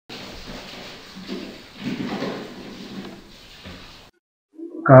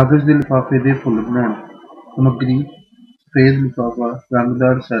कागज़ के लिफाफे दे फुल बनाउण। समग्री सफेद लिफाफा,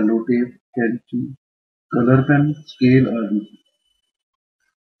 रंगदार सैलो टेप, कैंची, कलर पेन, स्केल आदि।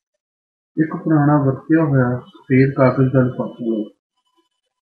 एक पुराना वरतिया होया सफेद कागज़ का लिफाफा लो।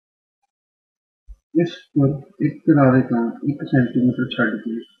 इस पर एक किनारे तो 1 सेंटीमीटर छड्ड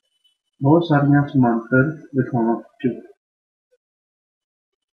के बहुत सारियां समांतर रेखावां खिच्चो।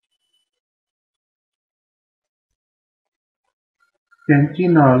 कैंची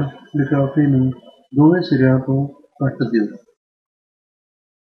नाल लिफाफे नूं दोवें सिरिਆਂ ਤੋਂ ਕੱਟ ਦਿਓ।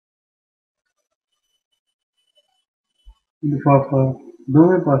 लिफाफा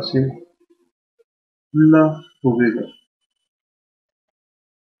दोवें पासे खुला होवेगा।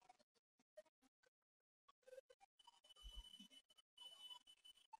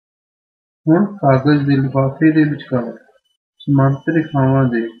 ਹੁਣ कागज़ ਦੇ ਲਿਫਾਫੇ ਦੇ ਵਿਚਕਾਰ समांतर रेखावां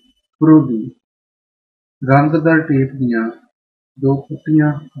ਦੇ ਉੱਪਰੋਂ ਦੀ रंगदार टेप ਦੀਆਂ 2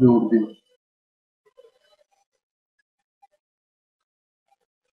 ਪੱਟੀਆਂ ਜੋੜ ਦਿਓ।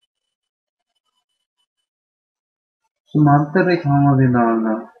 समांतर रेखावां ਦੇ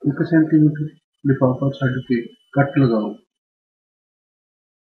ਨਾਲ-ਨਾਲ 1 सेंटीमीटर लिफाफा ਛੱਡ ਕੇ ਕੱਟ ਲਗਾਓ।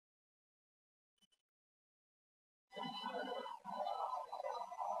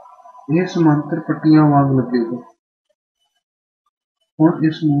 ਇਹ समांतर ਪੱਟੀਆਂ ਵਾਂਗ ਲੱਗੇਗਾ। ਹੁਣ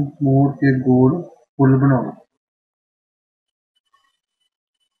ਇਸ ਨੂੰ ਮੋੜ ਕੇ ਗੋਲ ਫੁੱਲ ਬਣਾਓ।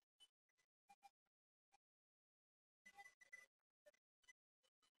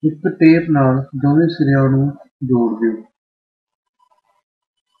 ਇੱਕ ਟੇਪ ਨਾਲ ਦੋਵੇਂ ਸਿਰਿਆਂ ਨੂੰ ਜੋੜ ਦਿਓ।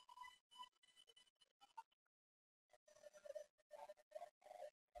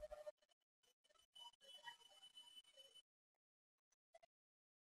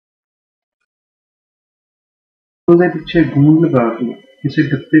 ਉਹਦੇ ਪਿੱਛੇ ਗੂੰਦ ਲਗਾ ਕੇ ਕਿਸੇ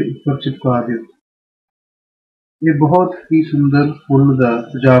ਗੱਤੇ ਉੱਪਰ ਚਿਪਕਾ ਦਿਓ। ਇਹ ਬਹੁਤ ਹੀ ਸੁੰਦਰ ਫੁੱਲ ਦਾ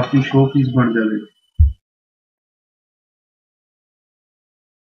ਸਜਾਵਟੀ ਸ਼ੋਅ ਪੀਸ ਬਣ ਜਾਵੇਗਾ।